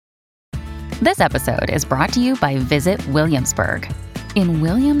This episode is brought to you by Visit Williamsburg. In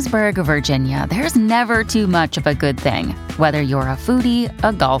Williamsburg, Virginia, there's never too much of a good thing. Whether you're a foodie,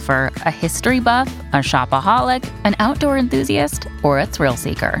 a golfer, a history buff, a shopaholic, an outdoor enthusiast, or a thrill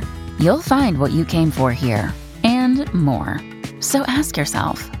seeker, you'll find what you came for here and more. So ask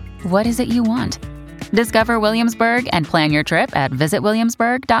yourself, what is it you want? Discover Williamsburg and plan your trip at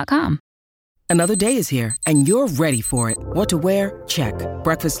visitwilliamsburg.com. Another day is here, and you're ready for it. What to wear? Check.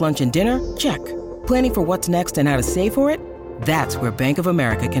 Breakfast, lunch, and dinner? Check. Planning for what's next and how to save for it? That's where Bank of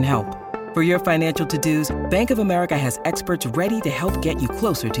America can help. For your financial to-dos, Bank of America has experts ready to help get you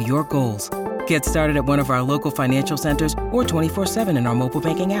closer to your goals. Get started at one of our local financial centers or 24/7 in our mobile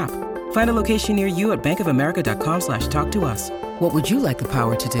banking app. Find a location near you at bankofamerica.com/talktous. What would you like the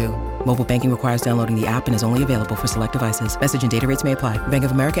power to do? Mobile banking requires downloading the app and is only available for select devices. Message and data rates may apply. Bank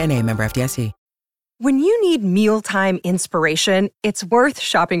of America N.A., member FDIC. When you need mealtime inspiration, it's worth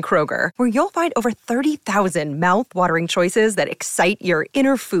shopping Kroger, where you'll find over 30,000 mouth-watering choices that excite your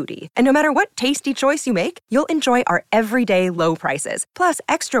inner foodie. And no matter what tasty choice you make, you'll enjoy our everyday low prices, plus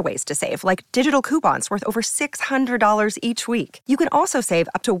extra ways to save, like digital coupons worth over $600 each week. You can also save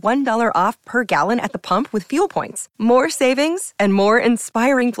up to $1 off per gallon at the pump with fuel points. More savings and more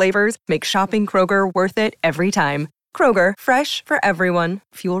inspiring flavors make shopping Kroger worth it every time. Kroger, fresh for everyone.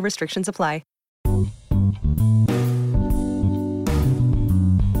 Fuel restrictions apply.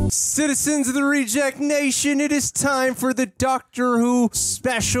 Citizens of the Reject Nation, it is time for the Doctor Who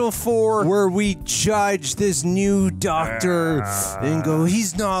Special 4, where we judge this new Doctor and go,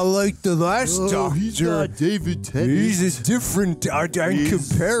 he's not like the last Doctor. He's not David Tennant. He's a different Doctor. I'm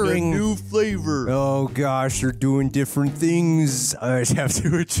comparing. A new flavor. Oh gosh, they're doing different things. I just have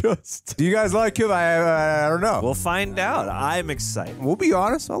to adjust. Do you guys like him? I don't know. We'll find out. I'm excited. We'll be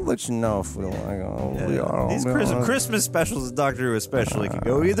honest. I'll let you know if we don't like him. These Christmas specials of Doctor Who especially can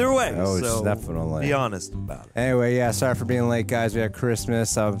go either way. Oh, so it's definitely. Be honest about it. Anyway, yeah, sorry for being late, guys. We had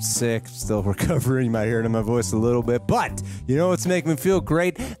Christmas. I'm sick, still recovering. You might hear it in my voice a little bit. But you know what's making me feel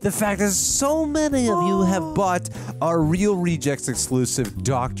great? The fact that so many of you have bought our Real Rejects exclusive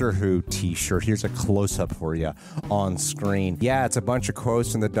Doctor Who t-shirt. Here's a close-up for you on screen. Yeah, it's a bunch of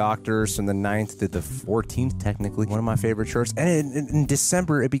quotes from the Doctors from the 9th to the 14th, technically. One of my favorite shirts. And in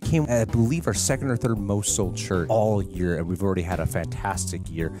December, it became, I believe, our second or third most sold shirt all year. And we've already had a fantastic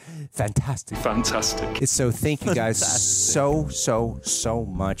year. Fantastic. So thank you guys so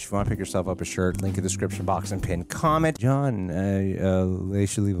much. If you want to pick yourself up a shirt, link in the description box and pin comment. John, they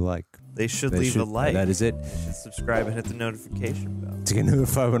should leave a like. They should leave a like. That is it. Subscribe and hit the notification bell To get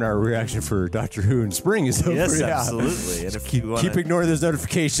notified when our reaction for Doctor Who in spring is over. Yes, absolutely. And if keep ignoring those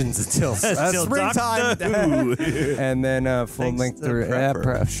notifications until springtime. And then full link through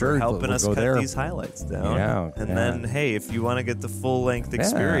sure, helping us cut these highlights down. Yeah, and then, hey, if you want to get the full length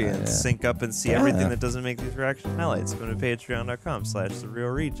experience, sync up and see everything that doesn't make these reaction highlights, go to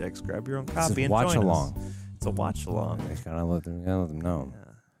patreon.com/therealrejects. Grab your own copy and watch join along. us. It's a watch along. I gotta let them know. Yeah.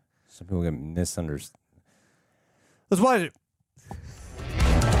 Some people get misunderstood. Let's watch it.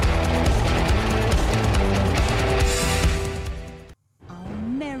 Oh,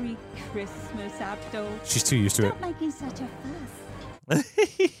 Merry Christmas, Abdul. She's too used to it. Stop making such a fuss.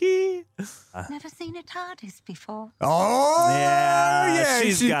 Never seen a TARDIS before. Oh, yeah.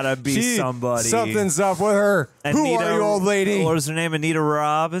 She's got to be somebody. Something's up with her. Who are you, old lady? What was her name? Anita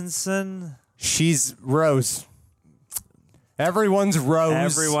Robinson? She's Rose. Everyone's Rose.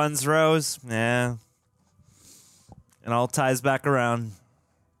 Everyone's Rose. Yeah. It all ties back around.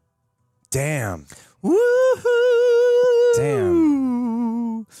 Damn. Woohoo!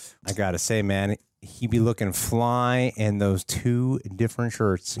 Damn. I gotta say, man, he be looking fly in those two different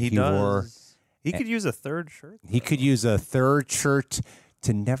shirts he wore. He could use a third shirt. He could use a third shirt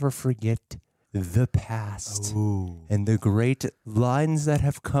to never forget the past and the great lines that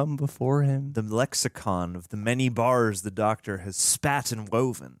have come before him. The lexicon of the many bars the Doctor has spat and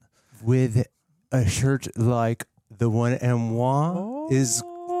woven. With a shirt like the one Moi is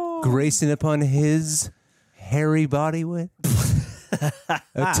gracing upon his hairy body with. A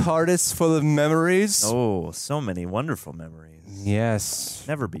TARDIS full of memories. Oh, so many wonderful memories. Yes.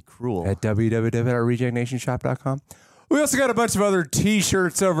 Never be cruel. At www.rejectnationshop.com. We also got a bunch of other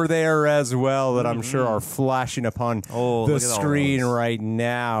t-shirts over there as well that I'm sure are flashing upon the screen right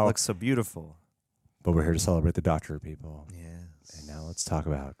now. Looks so beautiful. But we're here to celebrate the Doctor, people. Yes. And now let's talk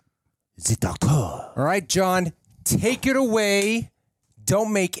about the Doctor. All right, John, take it away.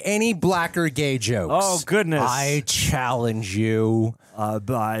 Don't make any black or gay jokes. Oh, goodness. I challenge you.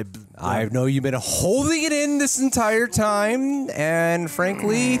 I know you've been holding it in this entire time, and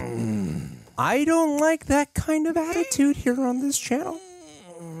frankly, I don't like that kind of attitude here on this channel.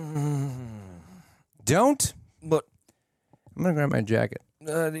 don't, But I'm gonna grab my jacket.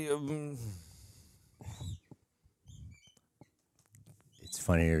 It's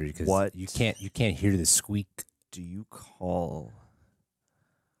funnier because What? you can't hear the squeak. do you call?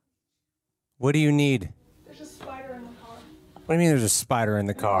 What do you need? There's a spider in the car. What do you mean there's a spider in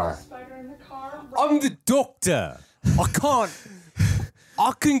the car? Spider in the car. I'm the doctor.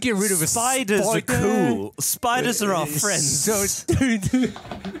 I couldn't get rid of a Spiders are spider. cool. Spiders are our friends. So, You can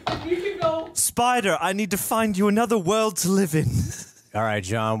go. Spider, I need to find you another world to live in. all right,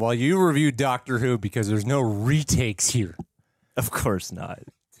 John. While you review Doctor Who because there's no retakes here, Of course not.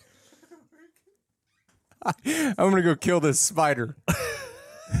 I'm gonna go kill this spider.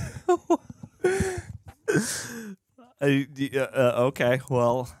 Okay,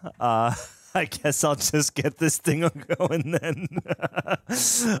 well, I guess I'll just get this thing going then.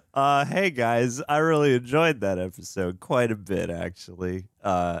 Hey guys, I really enjoyed that episode quite a bit, actually.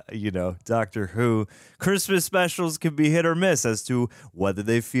 Doctor Who Christmas specials can be hit or miss as to whether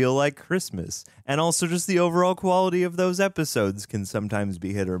they feel like Christmas, and also just the overall quality of those episodes can sometimes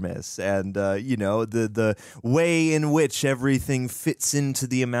be hit or miss. And the way in which everything fits into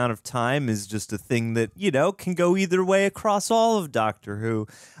the amount of time is just a thing that can go either way across all of Doctor Who.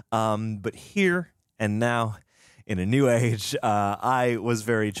 But here and now, in a new age, I was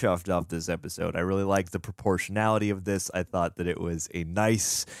very chuffed off this episode. I really liked the proportionality of this. I thought that it was a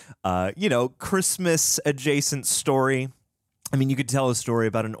nice, Christmas-adjacent story. I mean, you could tell a story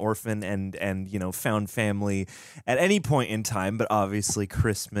about an orphan and found family at any point in time, but obviously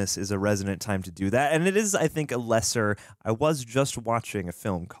Christmas is a resonant time to do that. And it is, I think, a lesser... I was just watching a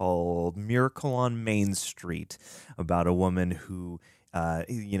film called Miracle on Main Street about a woman who,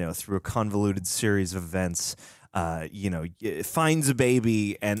 through a convoluted series of events... finds a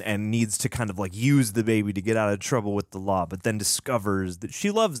baby and needs to kind of like use the baby to get out of trouble with the law, but then discovers that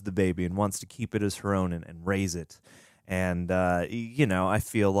she loves the baby and wants to keep it as her own and raise it. And, I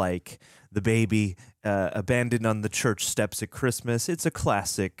feel like the baby abandoned on the church steps at Christmas, it's a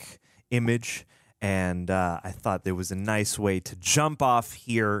classic image. And I thought there was a nice way to jump off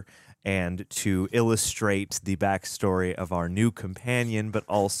here and to illustrate the backstory of our new companion, but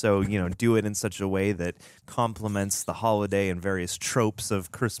also, do it in such a way that complements the holiday and various tropes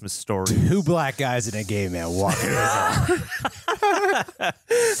of Christmas stories. Two black guys and a gay man walking around.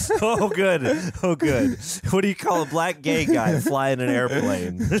 Oh, good. Oh, good. What do you call a black gay guy flying an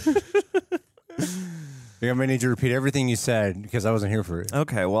airplane? I'm gonna need you to repeat everything you said because I wasn't here for it.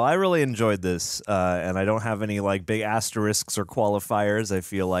 Okay, well, I really enjoyed this, and I don't have any big asterisks or qualifiers. I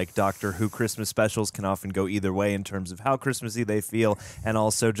feel like Doctor Who Christmas specials can often go either way in terms of how Christmassy they feel, and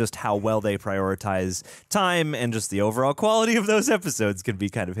also just how well they prioritize time, and just the overall quality of those episodes can be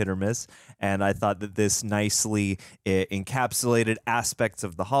kind of hit or miss. And I thought that this nicely encapsulated aspects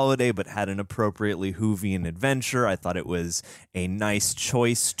of the holiday, but had an appropriately Whovian adventure. I thought it was a nice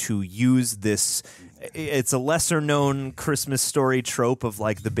choice to use this. It's a lesser-known Christmas story trope of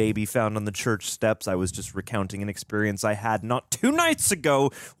the baby found on the church steps. I was just recounting an experience I had not 2 nights ago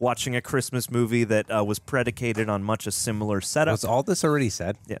watching a Christmas movie that was predicated on much a similar setup. Was all this already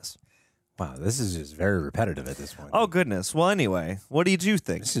said? Yes. Wow, this is just very repetitive at this point. Oh, goodness. Well, anyway, what did you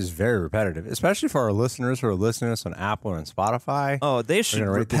think? This is very repetitive, especially for our listeners who are listening to us on Apple and Spotify. Oh, they should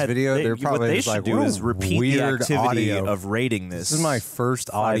rate this video. They're probably what they just should like, do what is a repeat the weird activity audio. of rating this. This is my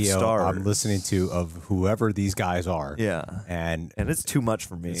first 5 audio stars. I'm listening to of whoever these guys are. Yeah. And it's too much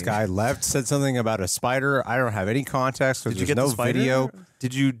for me. This guy left, said something about a spider. I don't have any context because Did you there's get no the spider? video.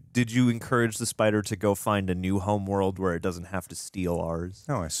 Did you encourage the spider to go find a new home world where it doesn't have to steal ours?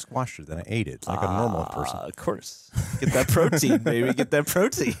 No, I squashed it, then I ate it like a normal person. Of course. Get that protein, baby. Get that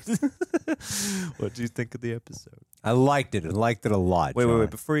protein. What do you think of the episode? I liked it. I liked it a lot. Wait. John.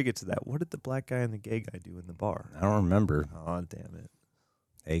 Before you get to that, what did the black guy and the gay guy do in the bar? I don't remember. Oh, damn it.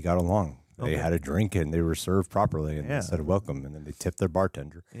 They got along. They had a drink and they were served properly and they said welcome and then they tipped their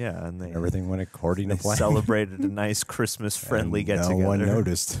bartender. Yeah, and everything went according to plan. Celebrated a nice Christmas-friendly get-together. No one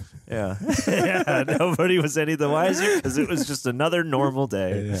noticed. Yeah. Yeah, nobody was any the wiser because it was just another normal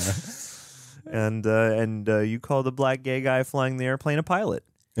day. Yeah. And you call the black gay guy flying the airplane a pilot.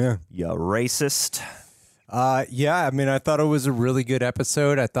 Yeah. You racist. Yeah, I mean, I thought it was a really good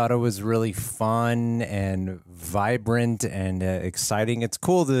episode. I thought it was really fun and vibrant and exciting. It's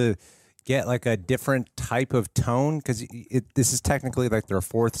cool to get a different type of tone because this is technically their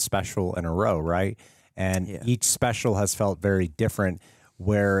 4th special in a row, right? And each special has felt very different,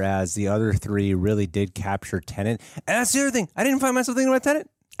 whereas the other 3 really did capture Tenet. And that's the other thing. I didn't find myself thinking about Tenet.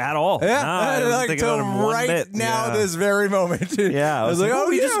 At all. Yeah, No, I wasn't like thinking about him till one right bit. now, Yeah. this very moment. Yeah, I was like,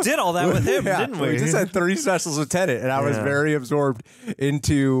 we just did all that with him, didn't we? We just had 3 specials with Tenet, and I was Yeah. very absorbed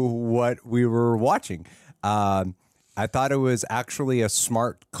into what we were watching. I thought it was actually a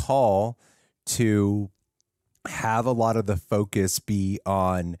smart call to have a lot of the focus be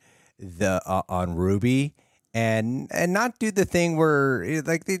on on Ruby. And not do the thing where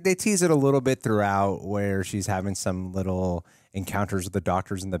like they tease it a little bit throughout where she's having some little encounters with the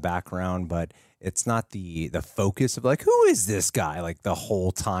doctors in the background, but it's not the focus of like, who is this guy, like the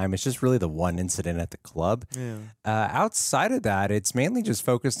whole time. It's just really the one incident at the club. Outside of that, it's mainly just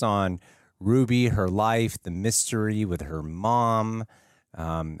focused on Ruby, her life, the mystery with her mom.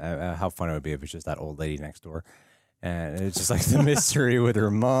 How fun it would be if it's just that old lady next door, and it's just like the mystery with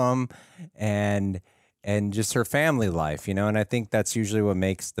her mom and just her family life, you know. And I think that's usually what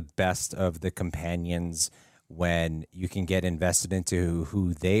makes the best of the companions, when you can get invested into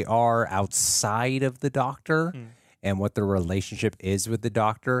who they are outside of the doctor and what their relationship is with the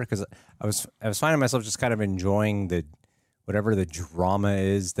doctor. Because I was finding myself just kind of enjoying whatever the drama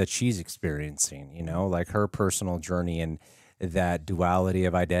is that she's experiencing, you know, like her personal journey and that duality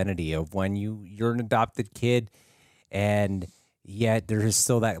of identity of when you're an adopted kid, and yet there is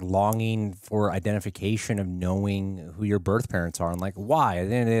still that longing for identification of knowing who your birth parents are and like why. At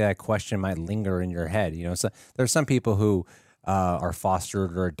the end of the day, that question might linger in your head. You know, so there's some people who are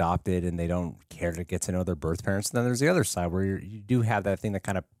fostered or adopted and they don't care to get to know their birth parents. And then there's the other side where you do have that thing that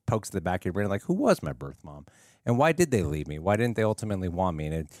kind of pokes at the back of your brain, like, who was my birth mom? And why did they leave me? Why didn't they ultimately want me?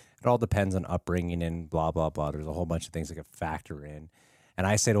 And it all depends on upbringing and blah, blah, blah. There's a whole bunch of things that can factor in. And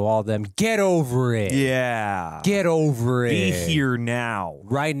I say to all of them, get over it. Yeah. Get over it. Be here now.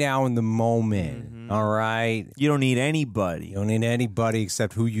 Right now in the moment. All right? You don't need anybody. You don't need anybody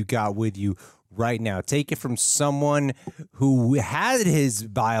except who you got with you right now. Take it from someone who had his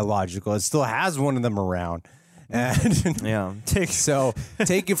biological, and still has one of them around. And Yeah. so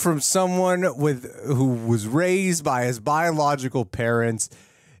take it from someone who was raised by his biological parents.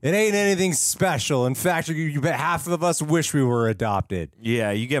 It ain't anything special. In fact, half of us wish we were adopted.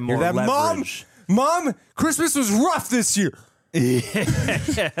 Yeah, you get more Hear that, leverage. Mom, Christmas was rough this year.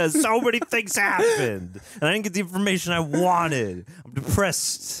 Yeah, so many things happened, and I didn't get the information I wanted. I'm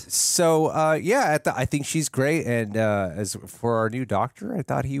depressed. So, I think she's great. And as for our new doctor, I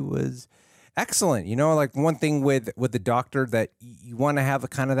thought he was excellent. You know, like one thing with the doctor that you want to have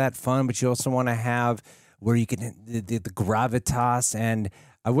kind of that fun, but you also want to have where you can the gravitas. And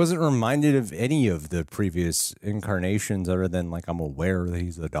I wasn't reminded of any of the previous incarnations other than like I'm aware that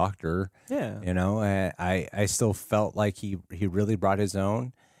he's a doctor. Yeah. You know, I still felt like he really brought his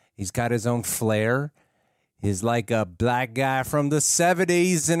own. He's got his own flair. He's like a black guy from the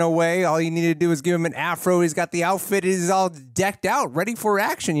 70s in a way. All you need to do is give him an afro. He's got the outfit. He's all decked out, ready for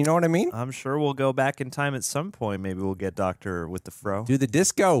action. You know what I mean? I'm sure we'll go back in time at some point. Maybe we'll get Doctor with the fro. Do the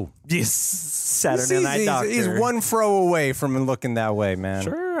disco. Yes, Saturday Night Doctor. He's one fro away from looking that way, man.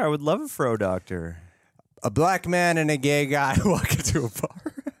 Sure, I would love a fro doctor. A black man and a gay guy walk into a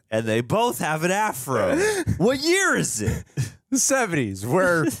bar. And they both have an afro. What year is it? The 70s,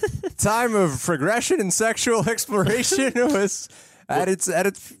 where time of progression and sexual exploration was at its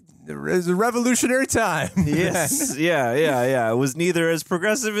it was a revolutionary time. Yes, yeah. It was neither as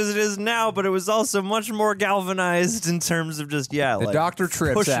progressive as it is now, but it was also much more galvanized in terms of just The like Dr.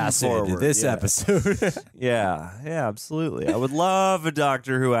 Trips pushing acid forward. this Yeah. episode. Yeah, absolutely. I would love a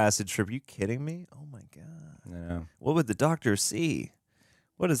doctor who acid trip. You kidding me? Oh my god. Yeah, What would the doctor see?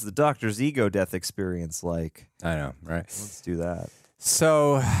 What is the doctor's ego death experience like? I know, right? Let's do that.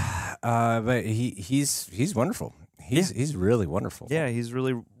 So, but he's wonderful. He's really wonderful. Yeah, he's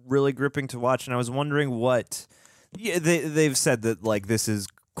really gripping to watch, and I was wondering what. Yeah, they've said that like this is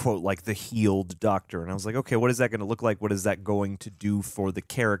quote like the healed doctor, and I was like, okay, what is that going to look like? What is that going to do for the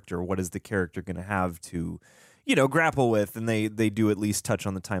character? What is the character going to have to, grapple with? And they do at least touch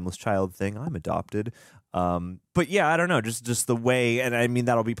on the timeless child thing. I'm adopted. But yeah, I don't know, just the way, and I mean,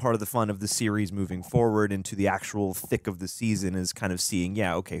 that'll be part of the fun of the series moving forward into the actual thick of the season is kind of seeing,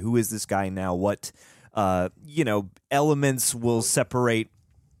 okay, who is this guy now? What, elements will separate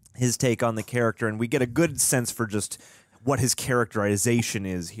his take on the character, and we get a good sense for just what his characterization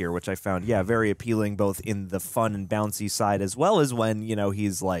is here, which I found, very appealing, both in the fun and bouncy side, as well as when,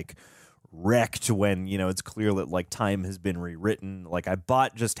 he's like wrecked when, it's clear that like time has been rewritten. Like I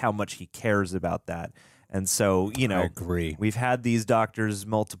bought just how much he cares about that. And so, I agree. We've had these doctors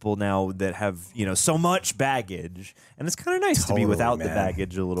multiple now that have, so much baggage, and it's kind of nice to be Totally, without the man.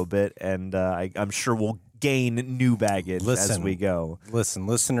 baggage a little bit. And I'm sure we'll gain new baggage as we go. Listen,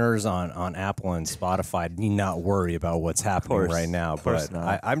 listeners on Apple and Spotify need not worry about what's happening right now. But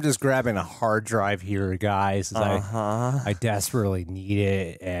I'm just grabbing a hard drive here, guys. I desperately need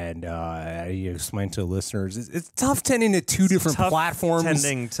it, and I explain to listeners it's tough tending to two different platforms,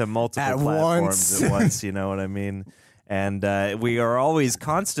 tending to multiple at platforms once. at once. You know what I mean? And we are always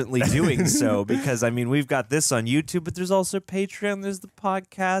constantly doing so because, I mean, we've got this on YouTube, but there's also Patreon, there's the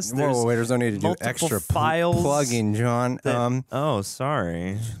podcast. There's no need to do multiple extra files plugging, John. Oh,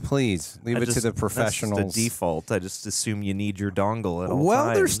 sorry. Please, leave it to the professionals. That's just a default. I just assume you need your dongle at all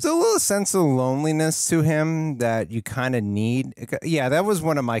times. There's still a sense of loneliness to him that you kind of need. Yeah, that was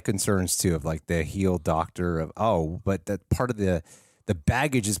one of my concerns, too, of like the heel doctor but that part of the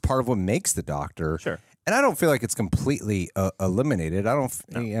baggage is part of what makes the doctor. Sure. And I don't feel like it's completely eliminated. I don't,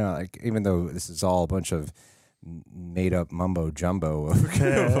 like, even though this is all a bunch of made up mumbo jumbo of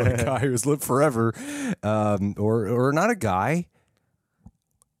a guy who's lived forever, or not a guy.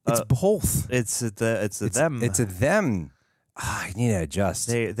 It's both. It's a them. It's a them. I need to adjust.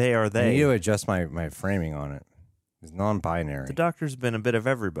 They are they. I need to adjust my framing on it. It's non-binary. The doctor's been a bit of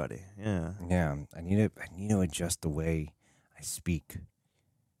everybody. Yeah. Yeah. I need to adjust the way I speak.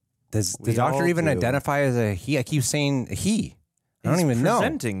 Does the We doctor all even do. identify as a he? I keep saying he. I don't He's even know.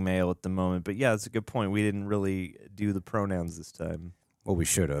 presenting male at the moment, but yeah, that's a good point. We didn't really do the pronouns this time. Well, we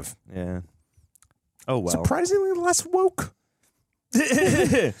should have. Yeah. Oh well. Surprisingly less woke than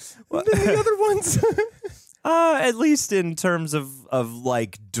the other ones. At least in terms of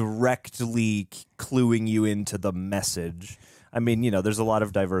like directly cluing you into the message. I mean, there's a lot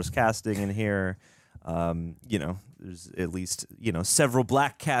of diverse casting in here. There's at least, several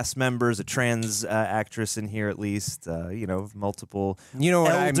black cast members, a trans actress in here at least, multiple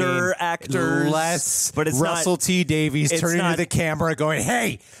elder actors. Less but it's Russell T. Davies it's turning not- to the camera going,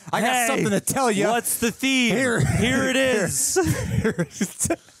 hey, I got something to tell you. What's the theme? Here it is.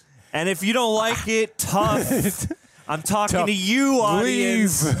 And if you don't like it, tough. I'm talking to you,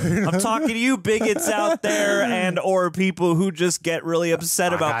 audience. I'm talking to you, bigots out there, and or people who just get really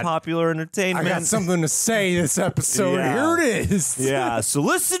upset about popular entertainment. I got something to say this episode. Yeah. Here it is. Yeah, so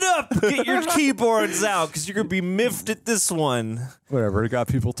listen up. Get your keyboards out because you're going to be miffed at this one. Whatever. It got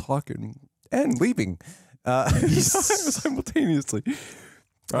people talking and leaving simultaneously.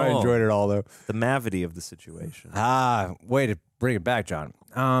 I enjoyed it all, though. The mavity of the situation. Way to bring it back, John.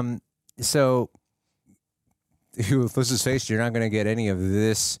 So, let's just face it, you're not going to get any of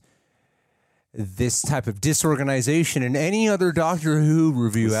this type of disorganization in any other Doctor Who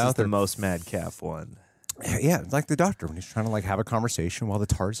review This out is there. the most madcap one. Yeah, like the Doctor when he's trying to have a conversation while the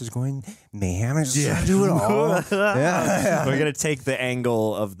TARDIS is going mayhem and just trying to do it all. Yeah. We're gonna take the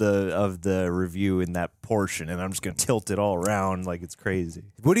angle of the review in that portion, and I'm just gonna tilt it all around like it's crazy.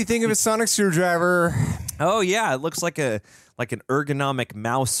 What do you think of a sonic screwdriver? Oh yeah, it looks like an ergonomic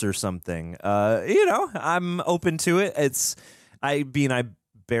mouse or something. I'm open to it. I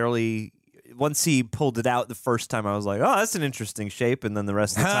barely. Once he pulled it out the first time, I was like, "Oh, that's an interesting shape." And then the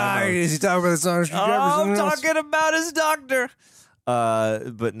rest of the time, Is he talking about the sonic screwdriver? oh, I'm talking about his doctor.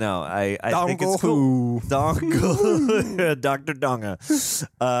 But no, I think it's cool. Dongle, Dr. Donga.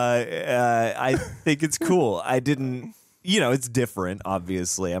 I think it's cool. I didn't. It's different,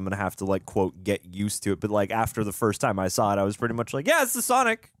 obviously. I'm going to have to, quote, get used to it. But, after the first time I saw it, I was pretty much like, yeah, it's the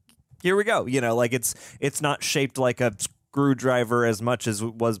Sonic. Here we go. It's not shaped like a screwdriver as much as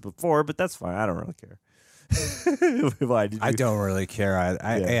it was before, but that's fine. I don't really care. Why did you? I don't really care.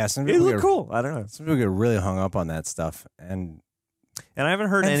 Some It people looked cool. I don't know. Some people get really hung up on that stuff, and I haven't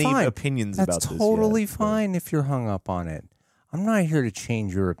heard any fine. opinions That's about this. totally yet, fine if you're hung up on it. I'm not here to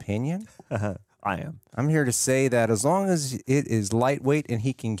change your opinion. I am. I'm here to say that as long as it is lightweight and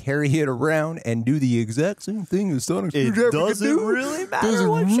he can carry it around and do the exact same thing as sonic screwdriver can do, really doesn't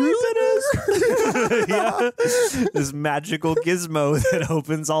what shape really it is. Yeah. This magical gizmo that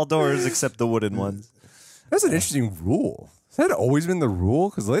opens all doors except the wooden ones. That's an interesting rule. Has that always been the rule?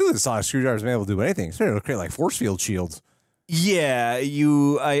 Because lately the sonic screwdriver's been able to do anything. It's been able to create force field shields. Yeah,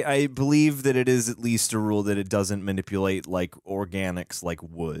 I believe that it is at least a rule that it doesn't manipulate organics like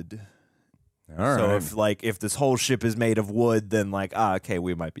wood. All right. So if this whole ship is made of wood, then okay,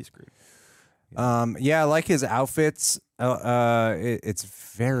 we might be screwed. Yeah, I like his outfits. It's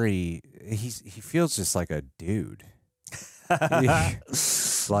very. He feels just like a dude.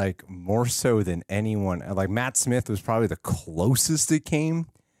 More so than anyone. Matt Smith was probably the closest it came.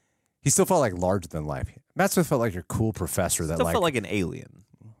 He still felt larger than life. Matt Smith felt like your cool professor that Still felt like an alien.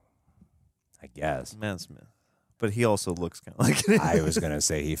 I guess. Matt Smith. But he also looks kind of like an I was gonna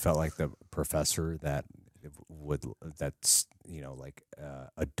say he felt like the professor that that's like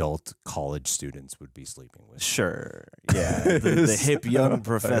adult college students would be sleeping with. Sure. Yeah. The hip young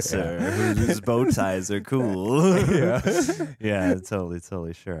professor whose bow ties are cool. Yeah,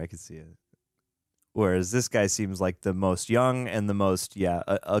 totally sure. I can see it. Whereas this guy seems like the most young and the most,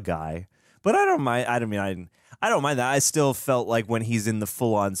 a guy. But I don't mind. I don't mind that. I still felt like when he's in the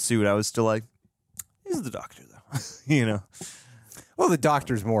full-on suit, I was still like, he's the doctor, though. Well, the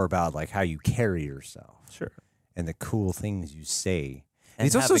doctor's more about like how you carry yourself. Sure. And the cool things you say. And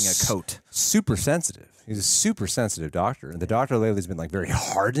he's also having a coat. Super sensitive. He's a super sensitive doctor. And the doctor lately has been like very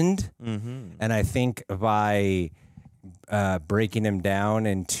hardened. Mm-hmm. And I think by breaking him down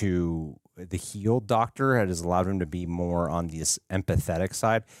into the healed doctor has allowed him to be more on this empathetic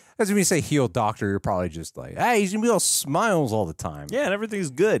side. As when you say healed doctor, you're probably just like, hey, he's gonna be all smiles all the time. Yeah, and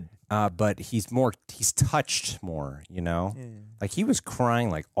everything's good. But he's touched more, Like he was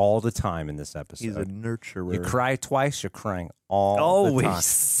crying like all the time in this episode. He's a nurturer. You cry twice, you're crying all the time.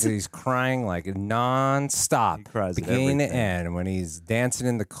 Always. He's crying like nonstop. He cries at beginning to everything. end. When he's dancing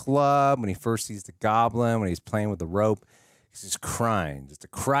in the club, when he first sees the goblin, when he's playing with the rope, he's just crying. Just a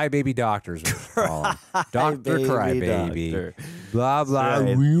crybaby doctor is what we call him. Doctor Crybaby. Doctor. Blah, blah.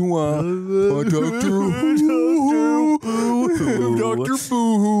 Right. We want Doctor Who. Doctor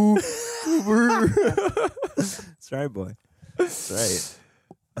Boo. That's right, boy. That's right.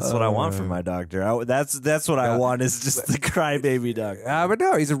 That's what I want from my doctor. That's what I want is just the crybaby doctor. But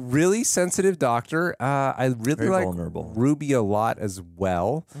no, he's a really sensitive doctor. I really Very like vulnerable. Ruby a lot as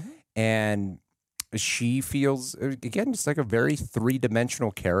well. And she feels, again, just like a very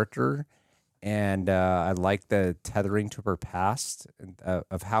three-dimensional character. And I like the tethering to her past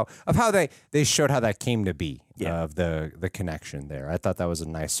of how they showed how that came to be, of the connection there. I thought that was a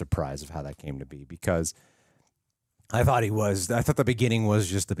nice surprise of how that came to be, because I thought the beginning was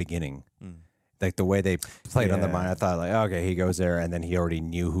just the beginning. Like the way they played on the mind, I thought like, okay, he goes there, and then he already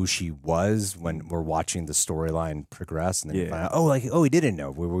knew who she was when we're watching the storyline progress, and then you find out, he didn't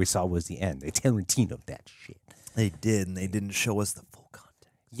know. What we saw was the end. They Tarantino'd that shit. They did, and they didn't show us the full context.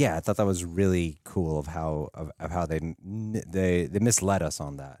 Yeah, I thought that was really cool of how they misled us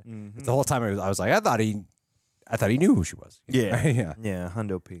on that. The whole time I was like, I thought he knew who she was. Yeah,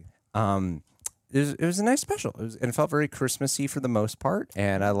 Hundo P. It was a nice special. It felt very Christmassy for the most part,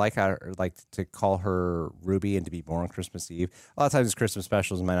 and I like to call her Ruby and to be born on Christmas Eve. A lot of times Christmas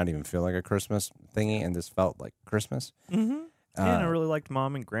specials might not even feel like a Christmas thingy, and this felt like Christmas. Mm-hmm. And I really liked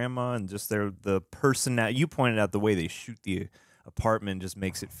Mom and Grandma, and just the person that you pointed out, the way they shoot the apartment just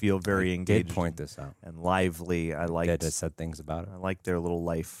makes it feel very engaged. Did point this out and lively. I liked. Did said things about it. I liked their little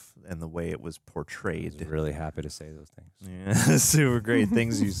life and the way it was portrayed. I was really happy to say those things. Yeah, super great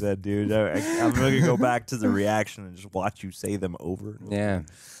things you said, dude. I'm gonna go back to the reaction and just watch you say them over. And over.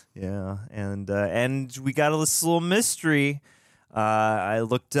 Yeah, and we got this little mystery. I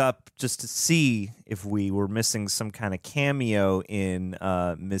looked up just to see if we were missing some kind of cameo in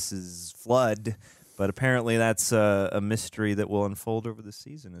Mrs. Flood. But apparently that's a mystery that will unfold over the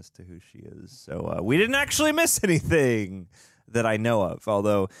season as to who she is. So we didn't actually miss anything that I know of,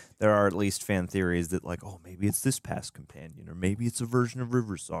 although there are at least fan theories that like, oh, maybe it's this past companion, or maybe it's a version of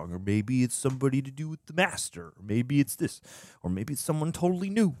River Song, or maybe it's somebody to do with the Master, or maybe it's this, or maybe it's someone totally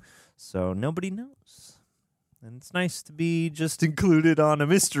new. So nobody knows. And it's nice to be just included on a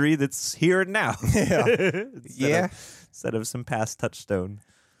mystery that's here and now. Instead of some past touchstone.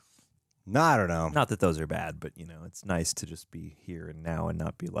 No, I don't know. Not that those are bad, but, it's nice to just be here and now and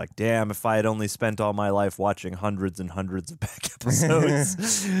not be like, damn, if I had only spent all my life watching hundreds and hundreds of back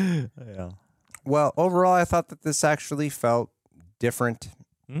episodes. Yeah. Well, overall, I thought that this actually felt different,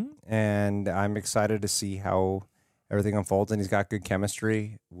 and I'm excited to see how everything unfolds, and he's got good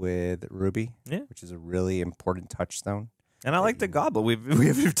chemistry with Ruby, which is a really important touchstone. And I like the goblin.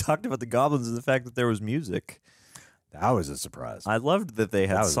 We've talked about the goblins and the fact that there was music. That was a surprise. I loved that they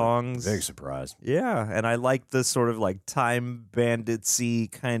had songs. A big surprise. Yeah, and I liked the sort of like time bandits-y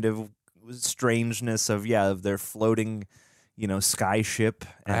kind of strangeness of their floating, sky ship.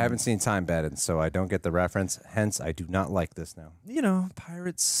 I haven't seen Time Bandits, so I don't get the reference. Hence, I do not like this now.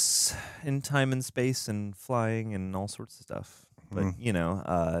 Pirates in time and space and flying and all sorts of stuff. But,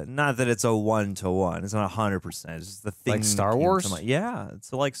 not that it's a 1-to-1. It's not 100%. It's just the thing. Like Star Wars? Yeah,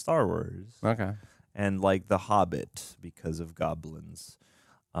 it's like Star Wars. Okay. And like The Hobbit because of goblins.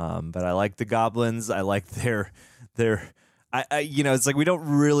 But I like the goblins. I like their it's like we don't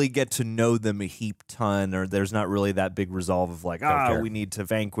really get to know them a heap ton, or there's not really that big resolve of like, we need to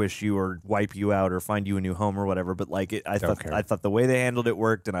vanquish you or wipe you out or find you a new home or whatever. But like, I thought the way they handled it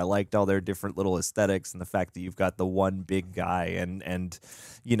worked, and I liked all their different little aesthetics and the fact that you've got the one big guy and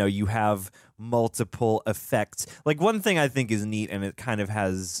you have multiple effects. Like one thing I think is neat, and it kind of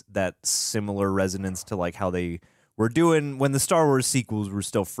has that similar resonance to like how they were doing when the Star Wars sequels were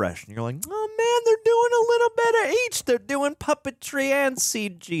still fresh, and you're like, oh man, they're doing a little bit of each. They're doing puppetry and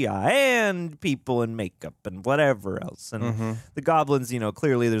CGI and people and makeup and whatever else. And the goblins,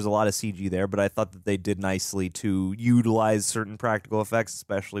 clearly there's a lot of CG there, but I thought that they did nicely to utilize certain practical effects,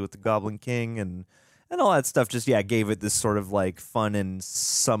 especially with the Goblin King and all that stuff. Just gave it this sort of like fun and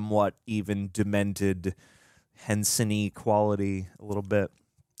somewhat even demented Henson-y quality a little bit.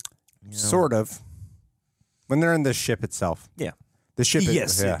 Sort of. When they're in the ship itself. Yeah. The ship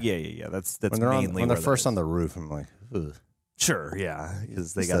yes. Yeah. That's when they're first on the roof, I'm like, ugh. Sure, yeah.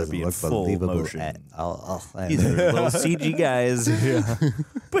 Because they got to be in full believable motion. These are little CG guys.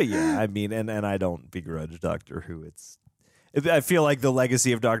 But I mean, and I don't begrudge Doctor Who. I feel like the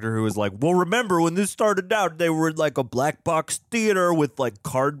legacy of Doctor Who is like, well, remember when this started out, they were like a black box theater with like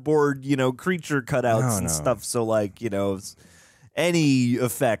cardboard, creature cutouts and stuff. So like, any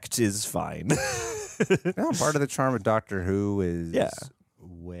effect is fine. Part of the charm of Doctor Who is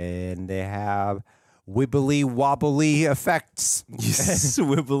when they have wibbly wobbly effects.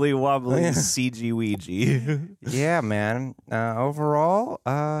 Wibbly wobbly CG Ouija. Yeah, man. Overall,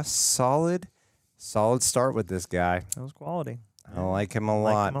 solid start with this guy. That was quality. I like him a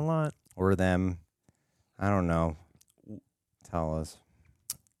lot. Or them. I don't know. Tell us.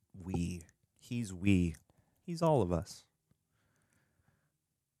 He's He's all of us.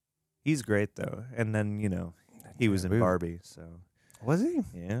 He's great, though. And then, he was in Barbie, so. Was he?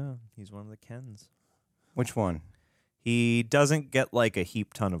 Yeah, he's one of the Kens. Which one? He doesn't get, like, a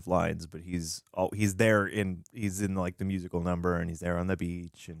heap ton of lines, but he's there he's in, like, the musical number, and he's there on the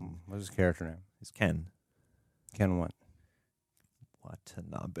beach. And what's his character name? He's Ken. Ken what?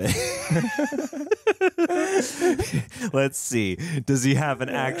 Watanabe. Let's see. Does he have an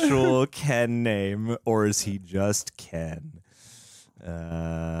actual Ken name, or is he just Ken?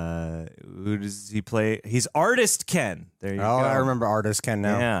 Who does he play? He's Artist Ken. There you go. I remember Artist Ken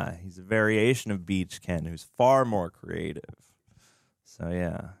now. Yeah, he's a variation of Beach Ken who's far more creative. So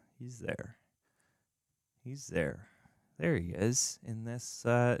yeah, he's there. There he is in this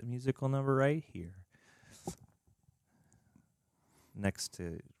musical number right here. Next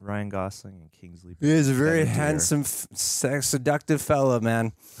to Ryan Gosling and Kingsley. He is a very handsome, seductive fella,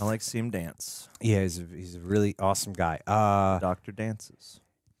 man. I like to see him dance. Yeah, he's a really awesome guy. Doctor dances.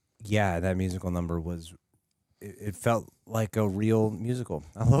 Yeah, that musical number it felt like a real musical.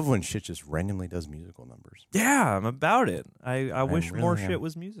 I love when shit just randomly does musical numbers. Yeah, I'm about it. I wish really more shit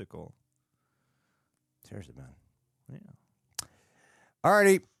was musical. Seriously, man. Yeah.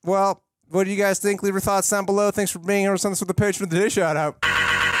 Alrighty, well. What do you guys think? Leave your thoughts down below. Thanks for being here with us with the Patron of the Day shout out.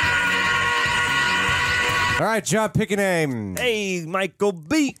 All right, John, pick a name. Hey, Michael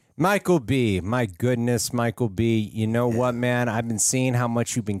B. Michael B. My goodness, Michael B. You know what, man? I've been seeing how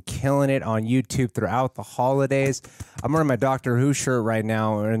much you've been killing it on YouTube throughout the holidays. I'm wearing my Doctor Who shirt right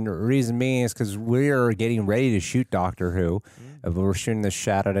now, and the reason being is because we're getting ready to shoot Doctor Who. We're shooting this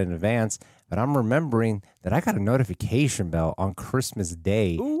shout out in advance. But I'm remembering that I got a notification bell on Christmas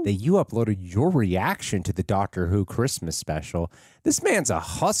Day that you uploaded your reaction to the Doctor Who Christmas special. This man's a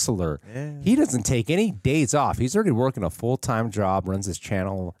hustler. Yeah. He doesn't take any days off. He's already working a full-time job, runs his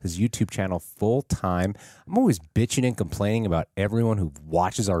YouTube channel full-time. I'm always bitching and complaining about everyone who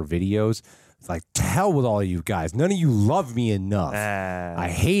watches our videos. It's like, to hell with all you guys. None of you love me enough. I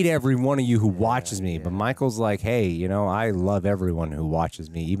hate every one of you who watches me. But Michael's like, hey, I love everyone who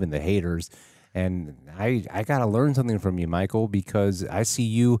watches me, even the haters. And I got to learn something from you, Michael, because I see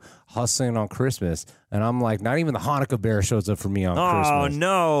you hustling on Christmas. And I'm like, not even the Hanukkah bear shows up for me on Christmas. Oh,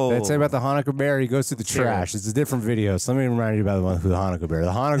 no. That's say about the Hanukkah bear. He goes to the trash. It's a different video. So let me remind you about the one with the Hanukkah bear.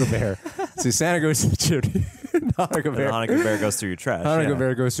 The Hanukkah bear. See, Santa goes to the chimney. Hanukkah bear goes through your trash. Hanukkah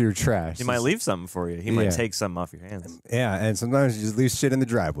bear goes through your trash. He might leave something for you. He might take something off your hands. Yeah, and sometimes you just leave shit in the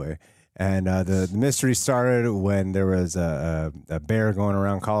driveway. And the mystery started when there was a bear going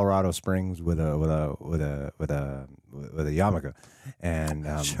around Colorado Springs with a yarmulke, and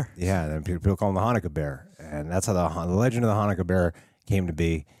then people call him the Hanukkah bear, and that's how the legend of the Hanukkah bear came to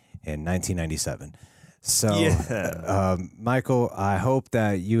be in 1997. So, Michael, I hope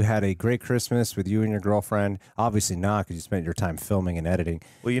that you had a great Christmas with you and your girlfriend. Obviously not, because you spent your time filming and editing.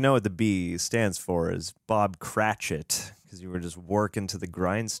 Well, you know what the B stands for is Bob Cratchit, because you were just working to the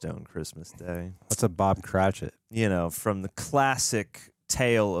grindstone Christmas Day. What's a Bob Cratchit? You know, from the classic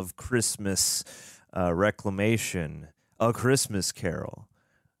tale of Christmas reclamation, A Christmas Carol.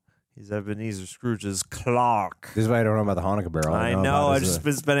 He's Ebenezer Scrooge's clock. This is why I don't know about the Hanukkah barrel. I know. I've just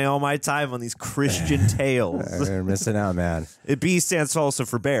been spending all my time on these Christian tales. You're missing out, man. B stands also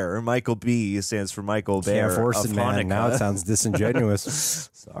for bear. Michael B stands for Michael Bear. Can't force of it, man. Hanukkah. Now it sounds disingenuous.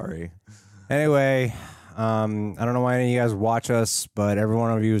 Sorry. Anyway, I don't know why any of you guys watch us, but every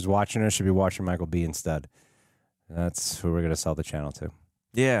one of you who's watching us should be watching Michael B instead. That's who we're going to sell the channel to.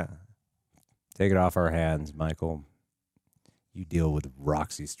 Yeah. Take it off our hands, Michael. You deal with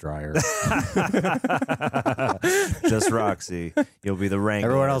Roxy Stryer. Just Roxy. You'll be the wrangler.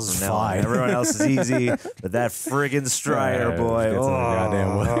 Everyone else is from now on. fine. Everyone else is easy, but that friggin' Stryer Yeah, boy. let's get to the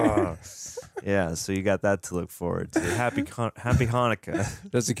goddamn one. Yeah, so you got that to look forward to. Happy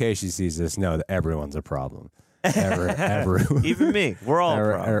Hanukkah. Just in case she sees this, know that everyone's a problem. Everyone. Even me. We're all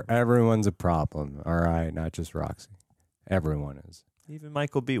a problem. Everyone's a problem. All right, not just Roxy. Everyone is. Even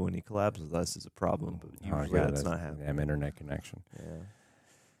Michael B, when he collabs with us, is a problem, but usually that's not happening. Damn internet connection.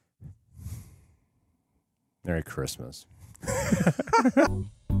 Yeah. Merry Christmas.